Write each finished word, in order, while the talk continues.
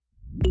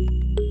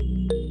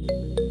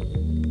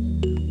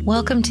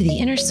Welcome to the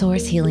Inner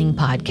Source Healing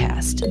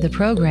Podcast, the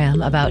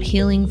program about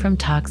healing from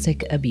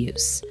toxic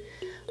abuse.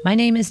 My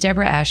name is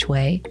Deborah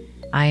Ashway.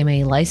 I am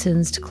a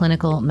licensed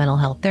clinical mental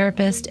health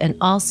therapist and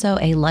also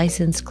a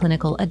licensed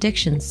clinical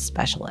addictions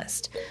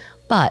specialist.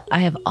 But I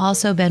have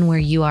also been where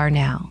you are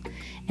now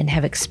and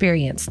have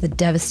experienced the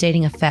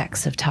devastating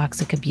effects of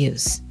toxic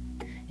abuse.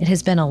 It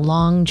has been a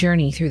long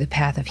journey through the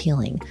path of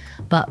healing,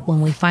 but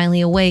when we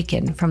finally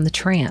awaken from the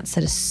trance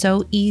that is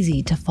so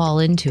easy to fall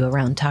into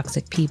around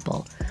toxic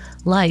people,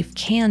 life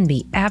can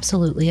be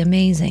absolutely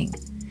amazing.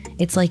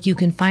 It's like you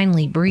can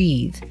finally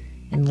breathe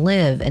and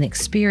live and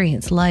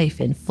experience life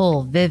in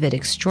full, vivid,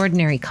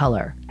 extraordinary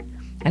color.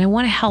 And I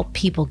want to help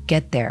people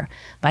get there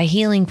by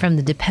healing from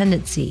the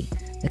dependency,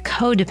 the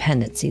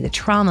codependency, the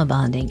trauma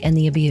bonding, and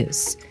the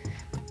abuse.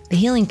 The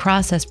healing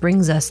process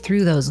brings us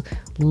through those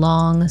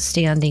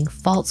long-standing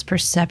false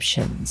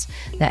perceptions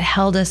that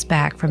held us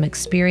back from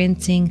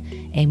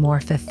experiencing a more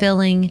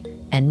fulfilling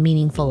and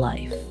meaningful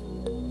life.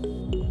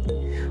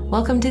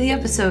 Welcome to the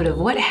episode of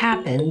What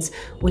Happens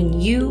When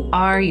You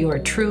Are Your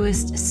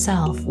Truest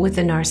Self with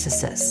a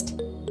Narcissist.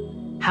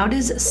 How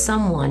does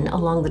someone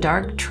along the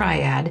dark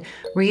triad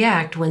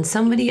react when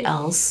somebody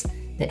else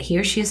that he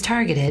or she is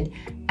targeted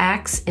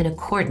acts in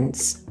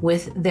accordance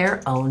with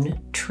their own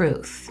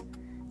truth?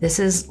 This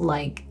is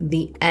like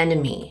the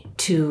enemy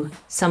to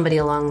somebody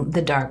along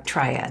the dark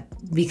triad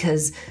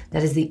because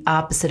that is the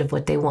opposite of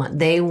what they want.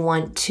 They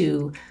want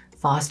to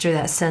foster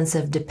that sense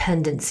of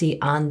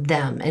dependency on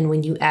them. And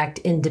when you act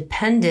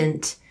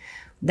independent,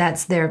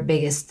 that's their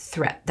biggest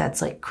threat.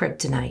 That's like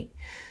kryptonite.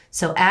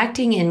 So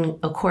acting in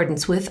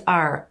accordance with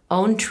our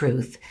own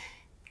truth,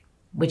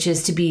 which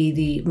is to be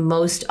the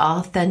most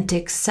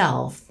authentic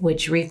self,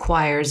 which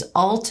requires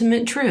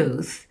ultimate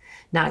truth,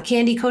 not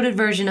candy-coated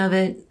version of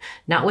it,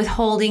 not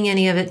withholding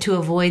any of it to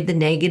avoid the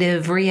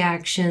negative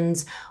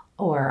reactions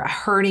or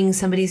hurting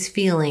somebody's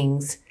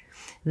feelings.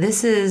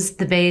 This is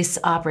the base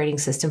operating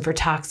system for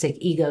toxic,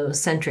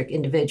 egocentric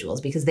individuals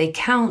because they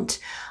count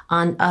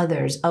on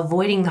others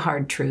avoiding the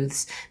hard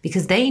truths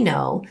because they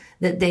know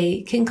that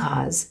they can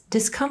cause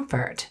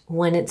discomfort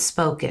when it's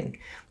spoken.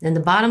 And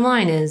the bottom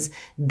line is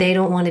they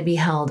don't want to be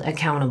held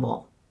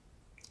accountable,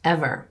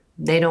 ever.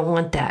 They don't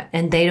want that.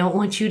 And they don't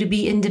want you to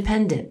be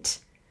independent.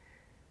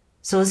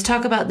 So let's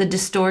talk about the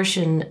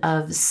distortion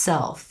of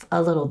self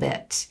a little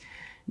bit.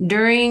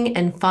 During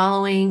and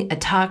following a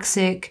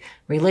toxic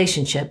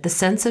relationship, the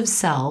sense of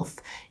self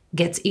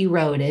gets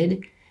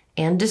eroded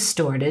and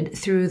distorted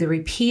through the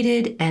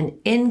repeated and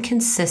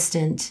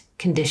inconsistent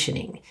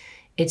conditioning.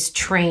 It's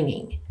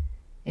training.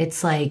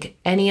 It's like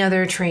any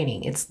other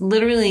training. It's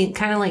literally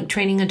kind of like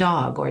training a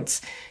dog, or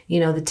it's,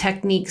 the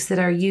techniques that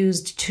are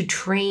used to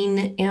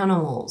train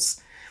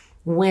animals.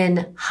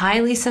 When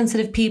highly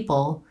sensitive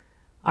people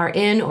are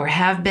in or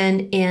have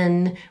been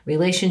in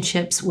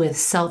relationships with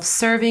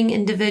self-serving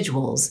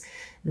individuals,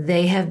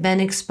 they have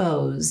been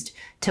exposed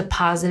to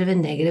positive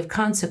and negative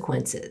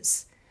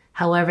consequences.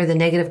 However, the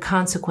negative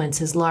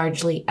consequences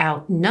largely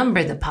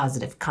outnumber the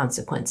positive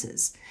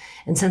consequences.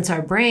 And since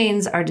our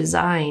brains are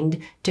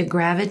designed to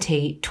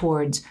gravitate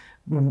towards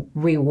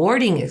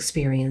rewarding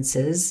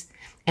experiences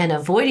and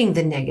avoiding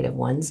the negative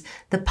ones,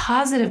 the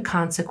positive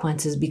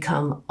consequences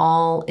become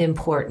all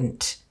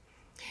important.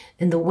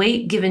 And the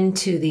weight given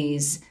to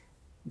the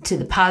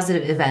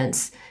positive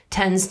events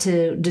tends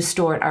to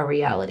distort our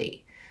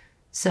reality.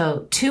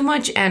 So too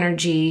much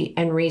energy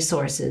and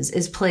resources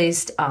is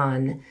placed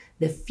on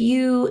the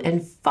few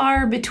and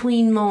far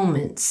between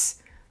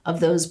moments of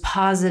those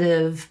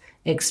positive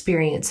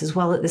experiences,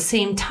 while at the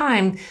same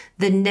time,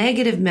 the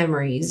negative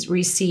memories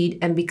recede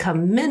and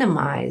become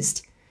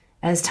minimized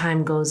as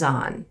time goes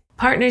on.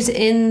 Partners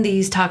in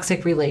these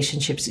toxic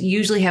relationships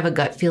usually have a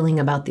gut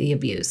feeling about the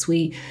abuse.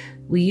 We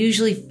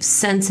usually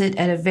sense it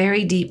at a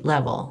very deep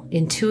level.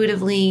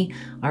 Intuitively,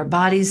 our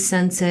bodies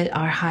sense it,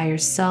 our higher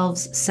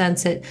selves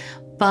sense it,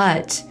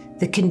 but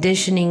the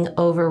conditioning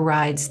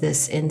overrides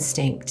this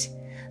instinct.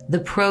 The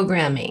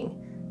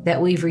programming that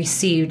we've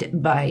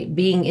received by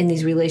being in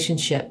these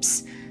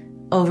relationships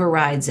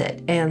overrides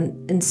it.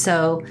 And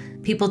so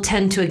people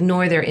tend to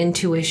ignore their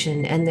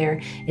intuition and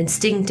their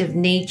instinctive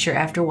nature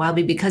after a while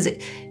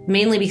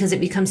mainly because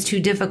it becomes too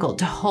difficult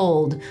to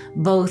hold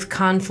both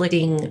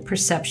conflicting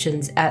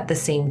perceptions at the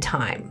same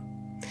time.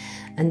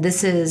 And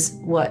this is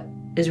what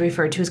is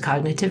referred to as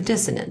cognitive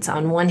dissonance.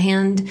 On one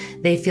hand,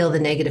 they feel the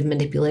negative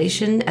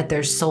manipulation at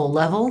their soul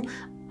level.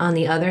 On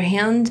the other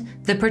hand,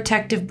 the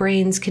protective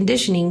brain's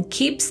conditioning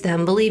keeps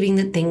them believing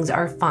that things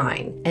are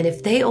fine. And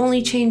if they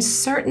only change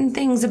certain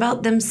things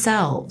about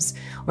themselves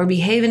or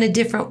behave in a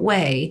different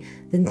way,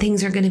 then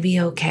things are going to be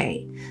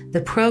okay.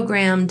 The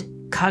programmed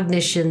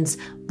cognitions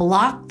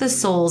block the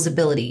soul's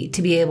ability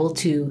to be able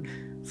to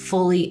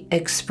fully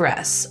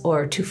express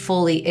or to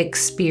fully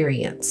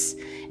experience.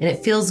 And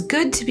it feels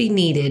good to be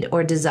needed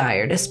or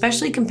desired,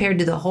 especially compared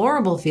to the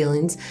horrible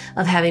feelings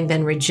of having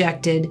been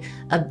rejected,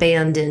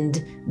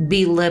 abandoned,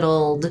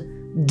 belittled,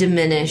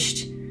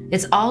 diminished.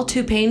 It's all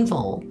too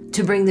painful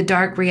to bring the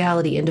dark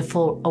reality into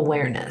full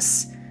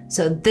awareness.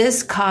 So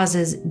this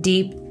causes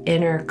deep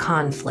inner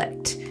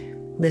conflict.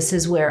 This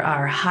is where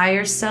our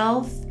higher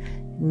self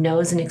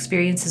knows and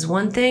experiences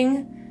one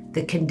thing,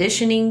 the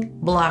conditioning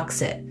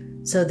blocks it.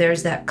 So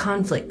there's that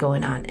conflict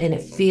going on, and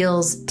it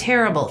feels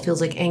terrible. It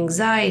feels like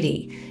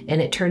anxiety, and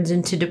it turns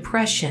into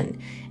depression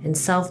and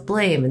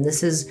self-blame. And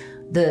this is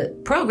the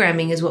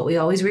programming is what we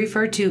always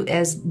refer to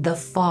as the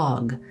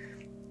fog.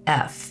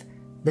 F,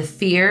 the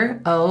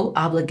fear, O,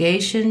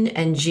 obligation,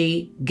 and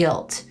G,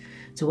 guilt.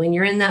 So when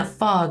you're in that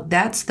fog,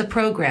 that's the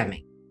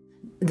programming.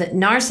 The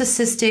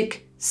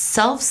narcissistic,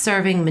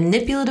 self-serving,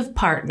 manipulative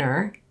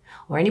partner,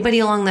 or anybody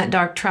along that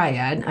dark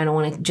triad, I don't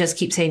want to just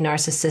keep saying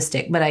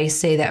narcissistic, but I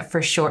say that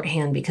for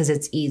shorthand because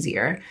it's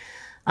easier.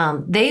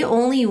 They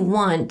only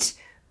want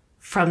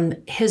from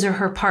his or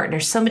her partner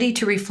somebody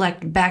to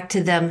reflect back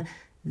to them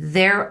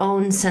their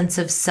own sense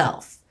of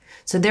self.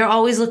 So they're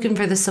always looking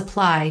for the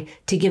supply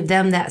to give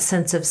them that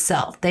sense of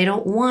self. They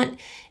don't want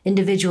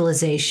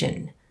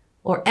individualization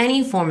or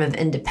any form of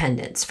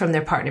independence from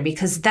their partner,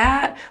 because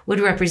that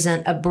would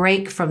represent a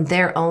break from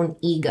their own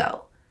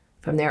ego,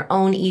 from their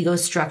own ego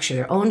structure.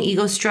 Their own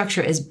ego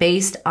structure is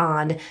based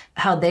on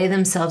how they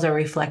themselves are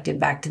reflected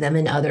back to them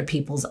in other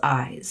people's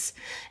eyes.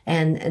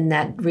 And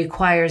that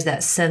requires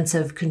that sense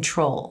of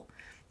control,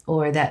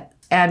 or that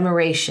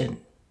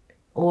admiration,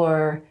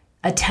 or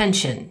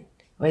attention,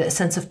 or that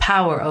sense of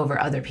power over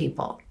other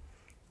people.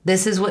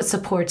 This is what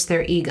supports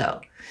their ego.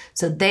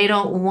 So they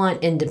don't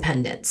want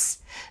independence.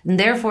 And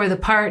therefore, the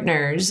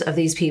partners of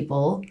these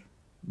people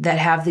that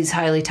have these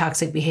highly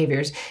toxic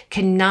behaviors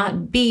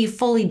cannot be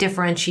fully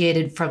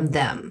differentiated from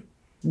them.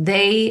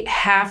 They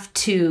have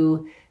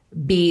to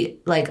be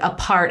like a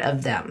part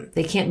of them.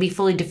 They can't be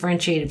fully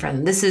differentiated from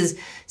them. This is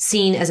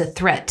seen as a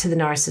threat to the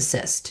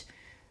narcissist.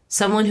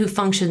 Someone who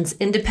functions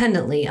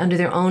independently under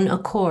their own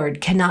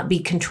accord cannot be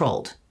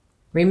controlled.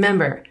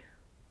 Remember,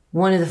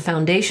 one of the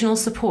foundational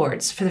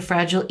supports for the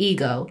fragile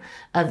ego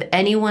of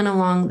anyone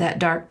along that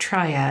dark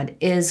triad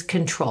is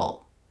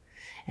control.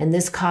 And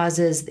this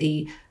causes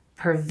the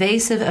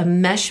pervasive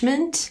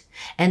enmeshment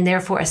and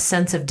therefore a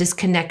sense of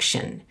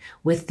disconnection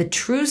with the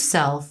true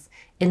self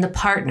in the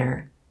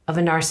partner of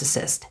a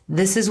narcissist.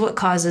 This is what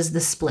causes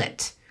the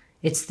split.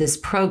 It's this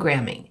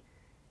programming.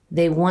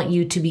 They want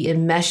you to be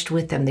enmeshed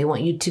with them. They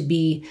want you to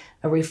be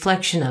a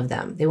reflection of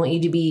them. They want you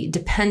to be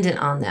dependent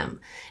on them.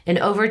 And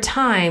over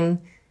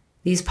time,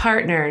 these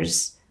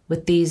partners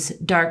with these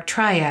dark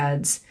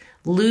triads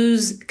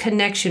lose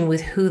connection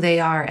with who they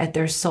are at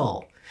their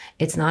soul.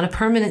 It's not a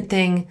permanent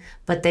thing,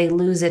 but they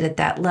lose it at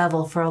that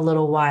level for a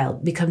little while.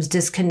 It becomes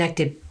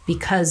disconnected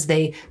because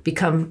they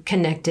become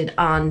connected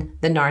on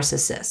the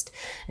narcissist.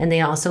 And they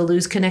also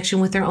lose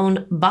connection with their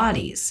own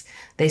bodies.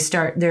 They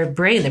start, their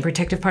brain, the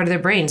protective part of their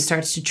brain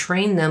starts to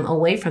train them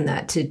away from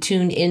that, to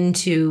tune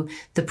into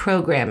the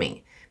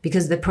programming,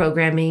 because the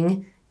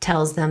programming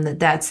tells them that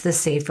that's the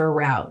safer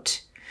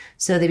route.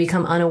 So they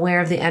become unaware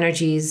of the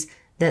energies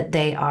that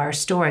they are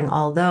storing,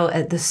 although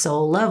at the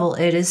soul level,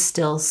 it is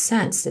still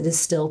sensed, it is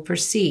still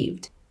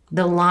perceived.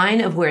 The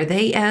line of where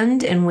they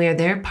end and where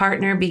their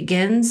partner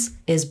begins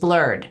is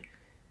blurred.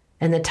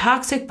 And the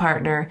toxic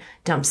partner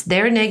dumps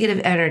their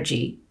negative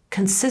energy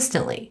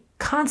consistently,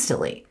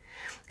 constantly.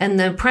 And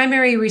the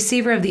primary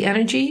receiver of the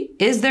energy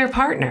is their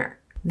partner.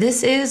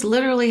 This is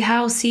literally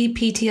how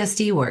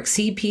CPTSD works.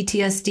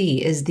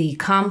 CPTSD is the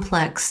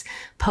complex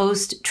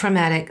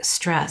post-traumatic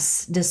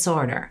stress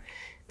disorder.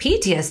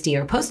 PTSD,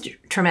 or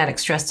post-traumatic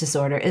stress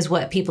disorder, is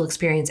what people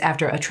experience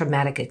after a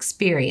traumatic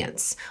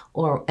experience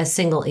or a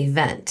single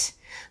event.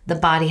 The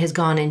body has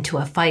gone into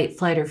a fight,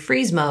 flight, or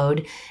freeze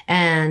mode,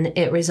 and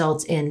it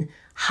results in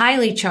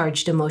highly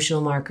charged emotional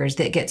markers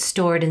that get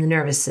stored in the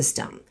nervous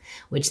system,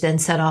 which then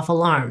set off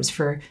alarms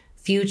for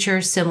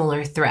future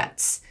similar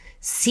threats.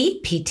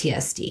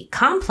 CPTSD,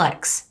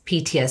 complex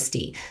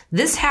PTSD.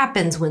 This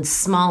happens when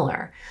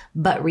smaller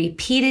but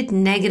repeated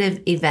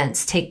negative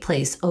events take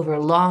place over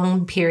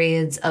long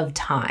periods of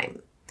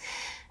time,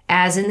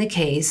 as in the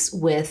case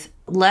with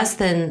less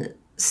than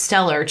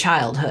stellar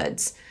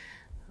childhoods,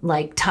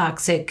 like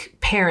toxic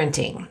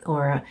parenting,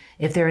 or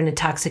if they're in a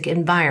toxic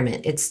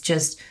environment. It's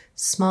just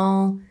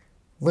small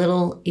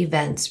little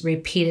events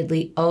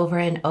repeatedly over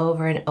and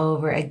over and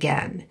over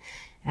again.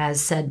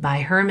 As said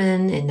by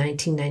Herman in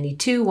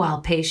 1992,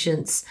 while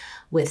patients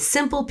with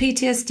simple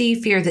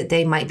PTSD fear that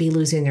they might be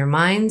losing their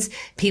minds,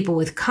 people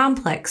with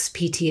complex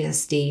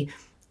PTSD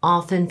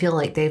often feel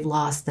like they've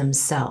lost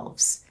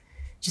themselves.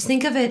 Just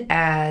think of it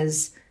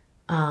as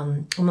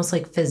almost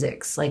like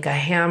physics, like a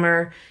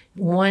hammer.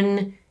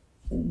 One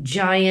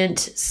giant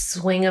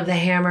swing of the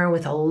hammer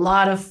with a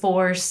lot of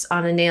force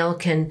on a nail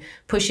can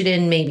push it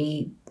in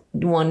maybe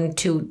 1,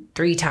 2,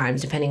 3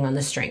 times, depending on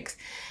the strength.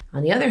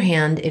 On the other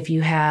hand, if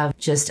you have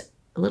just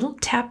a little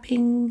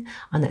tapping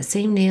on that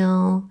same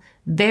nail,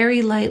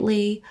 very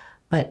lightly,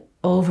 but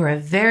over a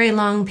very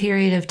long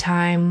period of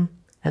time,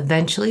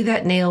 eventually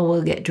that nail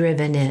will get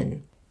driven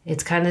in.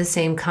 It's kind of the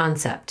same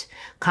concept.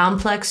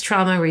 Complex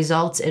trauma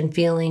results in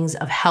feelings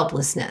of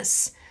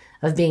helplessness,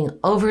 of being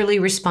overly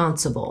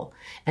responsible,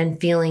 and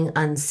feeling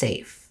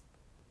unsafe.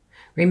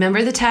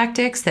 Remember the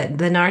tactics that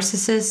the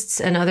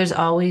narcissists and others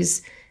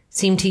always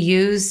seem to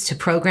use to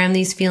program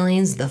these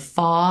feelings? The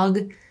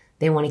fog.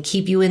 They want to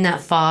keep you in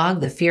that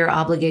fog, the fear,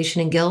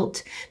 obligation, and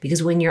guilt,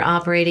 because when you're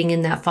operating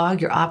in that fog,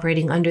 you're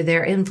operating under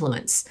their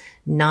influence,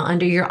 not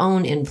under your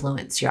own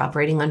influence. You're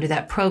operating under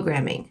that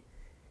programming.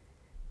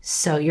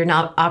 So you're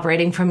not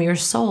operating from your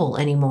soul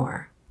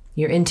anymore,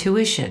 your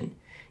intuition.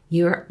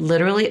 You're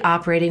literally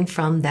operating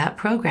from that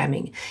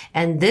programming.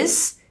 And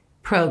this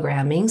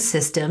programming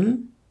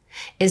system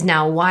is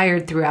now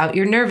wired throughout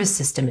your nervous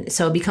system.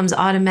 So it becomes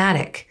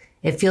automatic.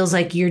 It feels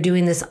like you're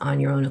doing this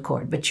on your own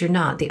accord, but you're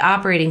not. The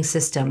operating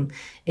system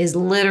is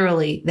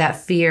literally that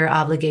fear,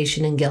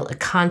 obligation, and guilt, a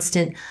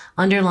constant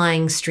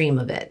underlying stream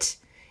of it.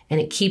 And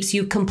it keeps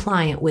you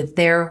compliant with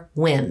their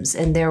whims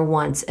and their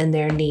wants and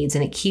their needs,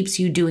 and it keeps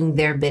you doing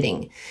their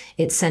bidding.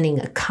 It's sending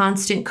a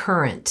constant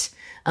current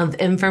of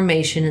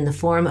information in the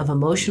form of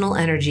emotional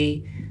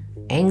energy,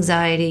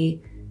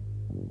 anxiety,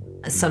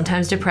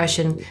 sometimes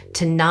depression,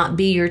 to not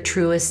be your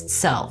truest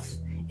self.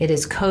 It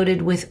is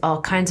coded with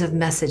all kinds of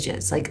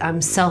messages like,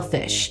 I'm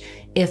selfish.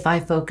 If I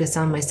focus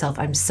on myself,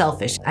 I'm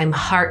selfish. I'm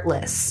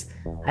heartless.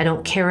 I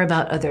don't care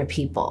about other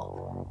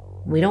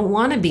people. We don't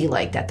want to be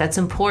like that. That's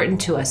important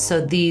to us.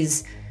 So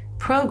these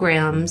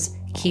programs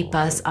keep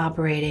us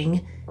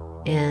operating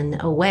in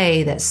a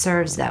way that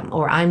serves them,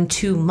 or I'm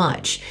too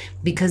much.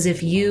 Because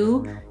if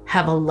you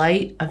have a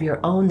light of your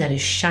own that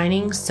is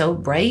shining so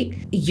bright,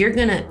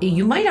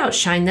 you might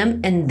outshine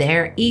them, and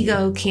their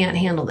ego can't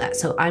handle that.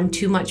 So I'm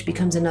too much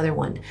becomes another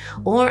one.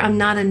 Or I'm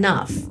not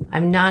enough.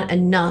 I'm not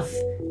enough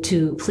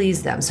to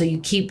please them. So you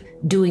keep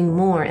doing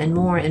more and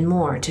more and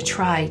more to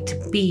try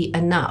to be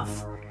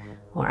enough.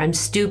 Or I'm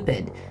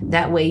stupid.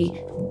 That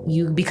way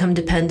you become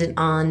dependent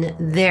on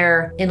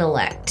their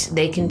intellect.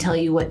 They can tell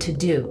you what to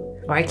do.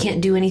 Or I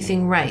can't do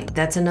anything right.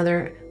 That's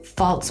another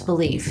false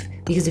belief.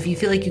 Because if you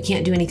feel like you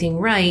can't do anything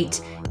right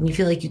and you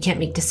feel like you can't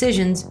make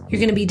decisions, you're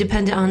going to be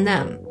dependent on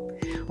them.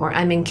 Or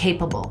I'm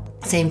incapable.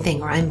 Same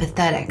thing. Or I'm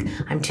pathetic.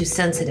 I'm too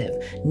sensitive.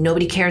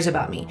 Nobody cares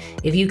about me.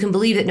 If you can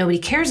believe that nobody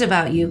cares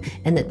about you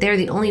and that they're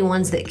the only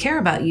ones that care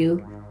about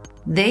you,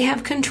 they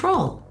have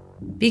control.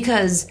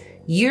 Because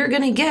you're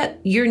going to get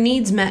your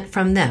needs met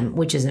from them,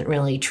 which isn't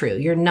really true.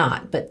 You're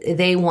not, but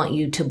they want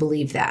you to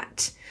believe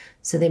that.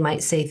 So they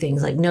might say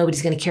things like,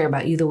 nobody's going to care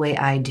about you the way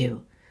I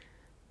do.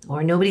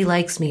 Or nobody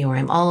likes me, or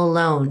I'm all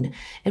alone.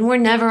 And we're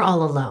never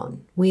all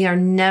alone. We are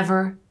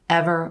never,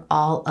 ever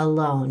all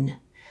alone.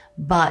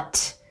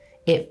 But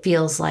it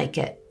feels like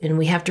it. And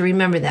we have to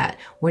remember that.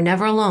 We're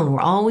never alone.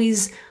 We're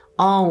always,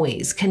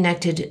 always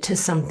connected to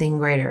something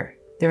greater.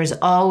 There is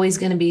always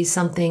going to be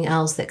something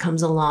else that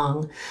comes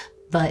along.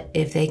 But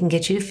if they can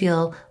get you to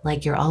feel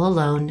like you're all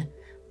alone,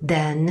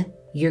 then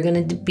you're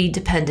going to be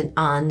dependent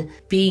on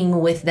being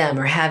with them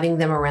or having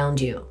them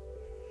around you.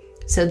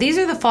 So these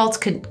are the false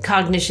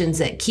cognitions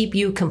that keep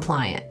you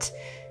compliant.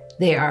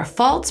 They are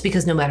false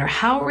because no matter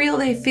how real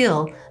they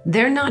feel,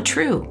 they're not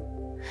true.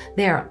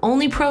 They are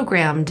only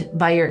programmed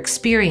by your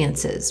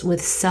experiences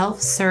with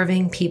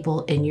self-serving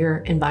people in your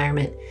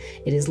environment.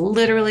 It is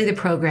literally the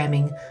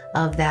programming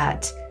of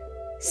that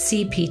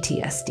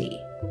CPTSD.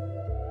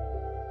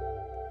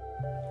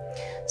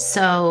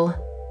 So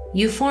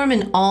you form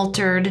an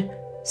altered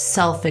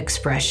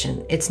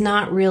self-expression. It's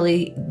not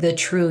really the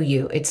true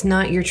you. It's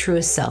not your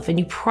truest self. And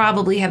you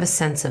probably have a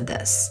sense of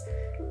this.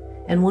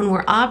 And when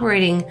we're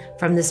operating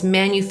from this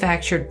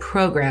manufactured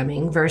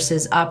programming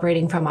versus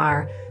operating from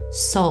our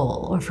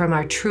soul or from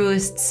our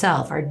truest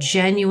self, our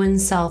genuine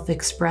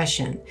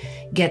self-expression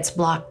gets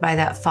blocked by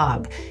that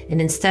fog. And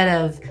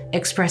instead of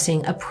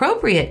expressing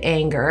appropriate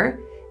anger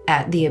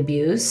at the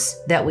abuse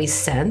that we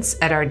sense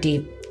at our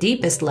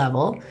deepest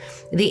level,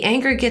 the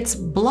anger gets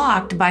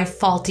blocked by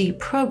faulty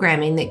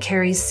programming that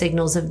carries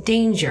signals of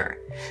danger,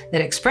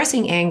 that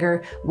expressing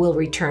anger will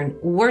return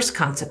worse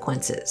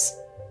consequences.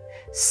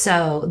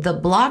 So the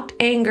blocked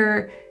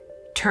anger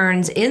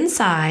turns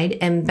inside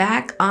and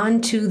back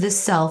onto the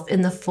self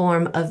in the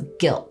form of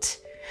guilt,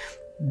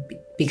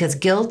 because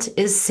guilt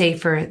is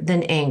safer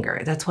than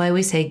anger. That's why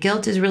we say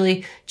guilt is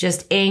really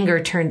just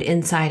anger turned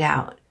inside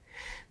out.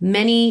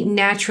 Many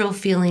natural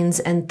feelings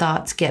and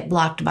thoughts get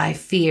blocked by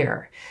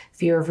fear.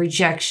 Fear of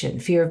rejection,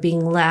 fear of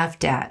being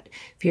laughed at,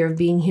 fear of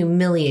being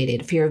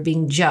humiliated, fear of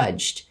being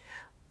judged,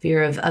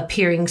 fear of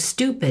appearing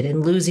stupid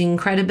and losing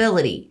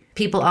credibility.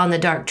 People on the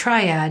dark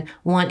triad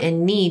want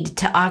and need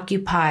to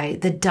occupy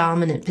the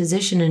dominant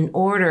position in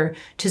order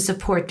to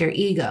support their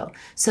ego.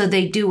 So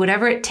they do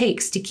whatever it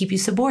takes to keep you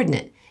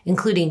subordinate,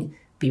 including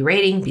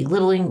berating,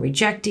 belittling,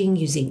 rejecting,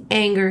 using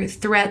anger,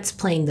 threats,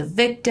 playing the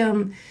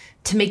victim,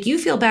 to make you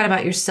feel bad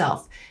about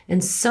yourself.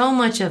 And so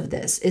much of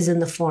this is in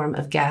the form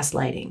of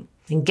gaslighting.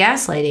 And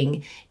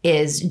gaslighting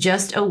is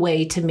just a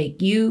way to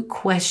make you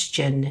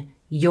question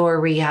your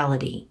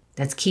reality.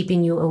 That's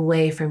keeping you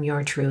away from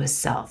your truest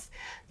self.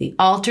 The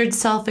altered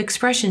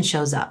self-expression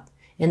shows up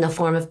in the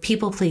form of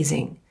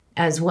people-pleasing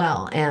as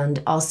well.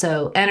 And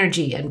also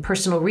energy and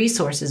personal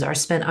resources are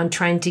spent on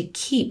trying to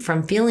keep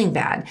from feeling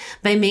bad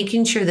by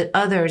making sure that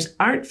others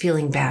aren't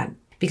feeling bad.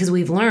 Because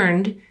we've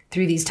learned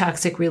through these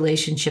toxic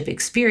relationship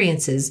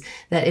experiences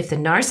that if the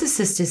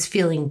narcissist is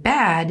feeling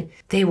bad,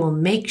 they will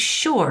make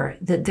sure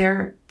that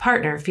their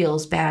partner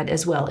feels bad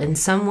as well in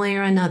some way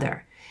or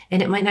another.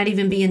 And it might not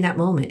even be in that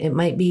moment. It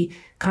might be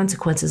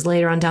consequences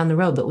later on down the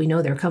road, but we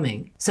know they're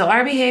coming. So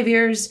our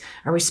behaviors,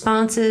 our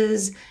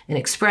responses, and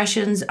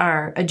expressions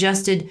are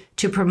adjusted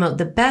to promote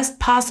the best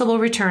possible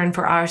return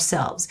for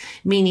ourselves,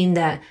 meaning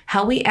that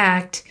how we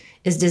act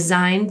is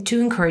designed to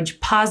encourage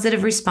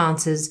positive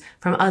responses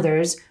from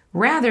others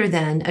rather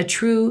than a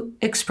true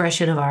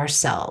expression of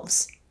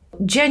ourselves.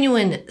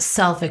 Genuine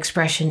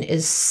self-expression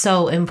is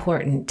so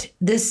important.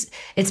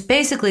 It's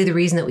basically the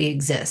reason that we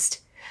exist.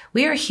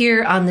 We are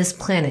here on this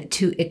planet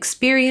to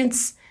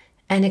experience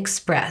and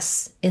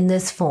express in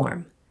this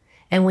form.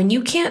 And when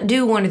you can't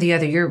do one or the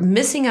other, you're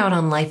missing out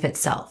on life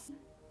itself.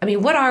 I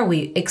mean, what are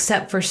we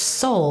except for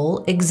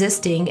soul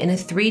existing in a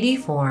 3D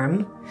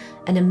form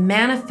and a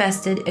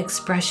manifested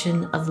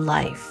expression of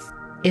life?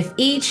 If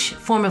each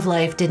form of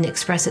life didn't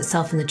express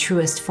itself in the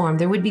truest form,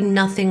 there would be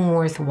nothing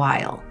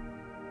worthwhile.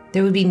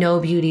 There would be no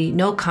beauty,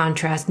 no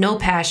contrast, no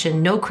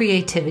passion, no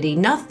creativity,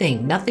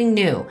 nothing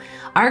new.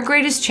 Our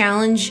greatest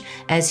challenge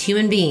as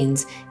human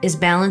beings is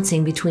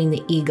balancing between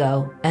the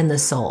ego and the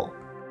soul.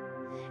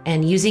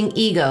 And using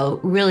ego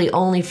really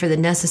only for the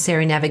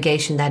necessary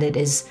navigation that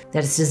it's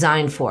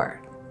designed for.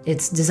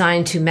 It's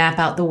designed to map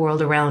out the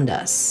world around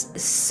us.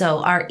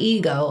 So our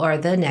ego, or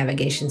the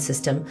navigation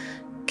system,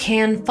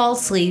 can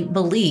falsely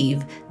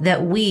believe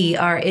that we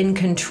are in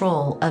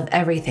control of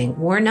everything.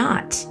 We're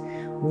not.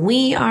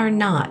 We are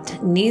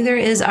not. Neither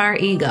is our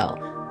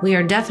ego. We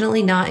are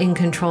definitely not in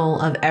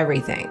control of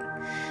everything.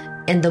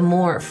 And the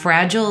more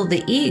fragile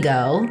the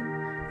ego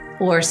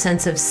or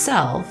sense of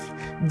self,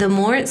 the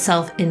more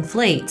itself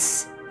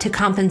inflates to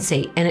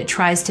compensate, and it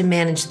tries to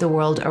manage the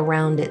world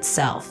around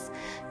itself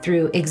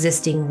through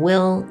existing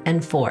will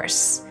and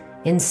force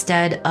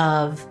instead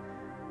of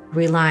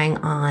relying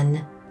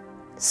on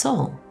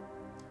soul,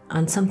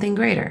 on something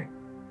greater.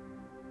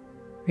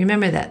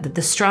 Remember that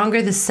the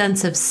stronger the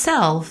sense of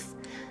self,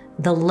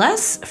 the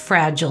less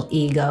fragile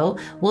ego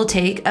will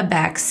take a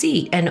back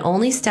seat and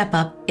only step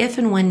up if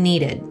and when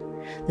needed.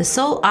 The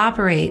soul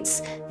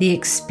operates the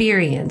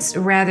experience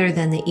rather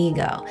than the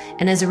ego,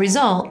 and as a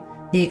result,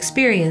 the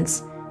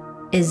experience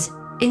is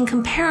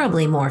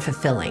incomparably more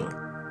fulfilling.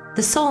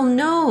 The soul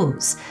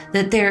knows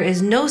that there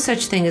is no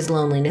such thing as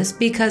loneliness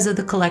because of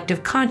the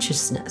collective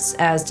consciousness,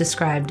 as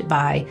described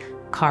by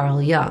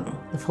Carl Jung,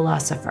 the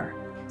philosopher.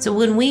 So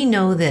when we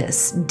know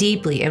this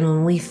deeply and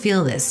when we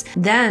feel this,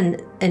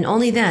 then and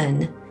only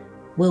then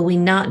will we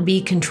not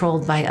be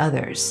controlled by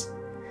others.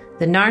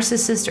 The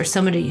narcissist or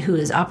somebody who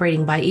is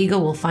operating by ego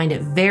will find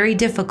it very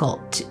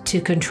difficult to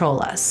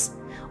control us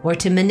or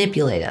to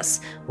manipulate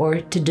us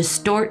or to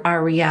distort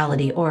our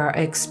reality or our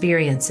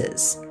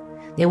experiences.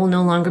 They will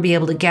no longer be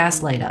able to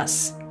gaslight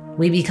us.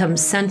 We become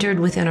centered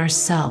within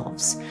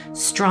ourselves,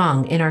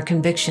 strong in our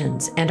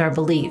convictions and our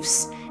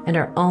beliefs and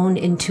our own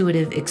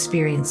intuitive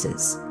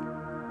experiences.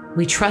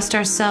 We trust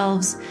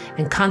ourselves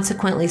and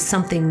consequently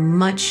something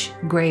much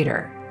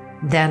greater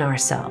than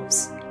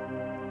ourselves.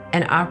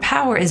 And our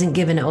power isn't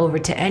given over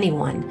to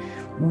anyone,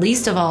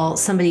 least of all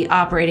somebody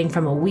operating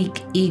from a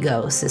weak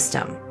ego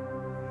system.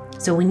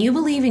 So when you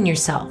believe in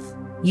yourself,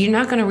 you're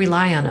not going to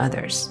rely on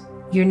others.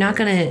 You're not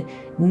going to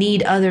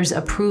need others'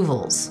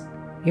 approvals.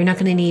 You're not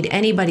going to need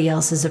anybody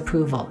else's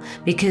approval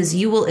because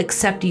you will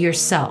accept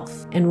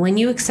yourself. And when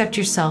you accept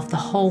yourself, the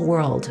whole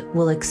world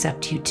will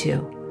accept you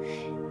too.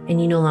 And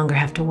you no longer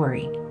have to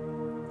worry.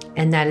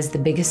 And that is the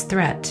biggest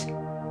threat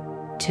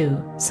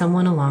to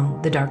someone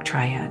along the dark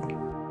triad.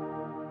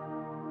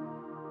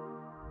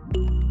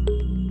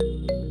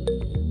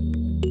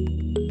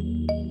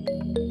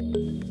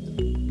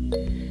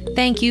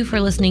 Thank you for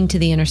listening to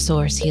the Inner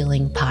Source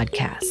Healing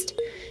Podcast.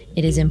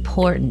 It is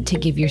important to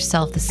give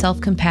yourself the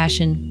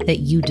self-compassion that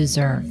you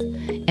deserve.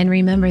 And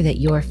remember that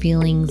your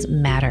feelings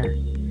matter.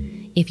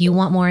 If you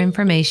want more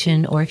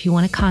information or if you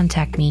want to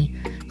contact me,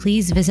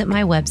 please visit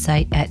my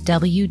website at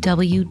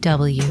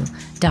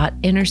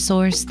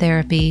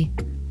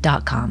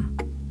www.innersourcetherapy.com.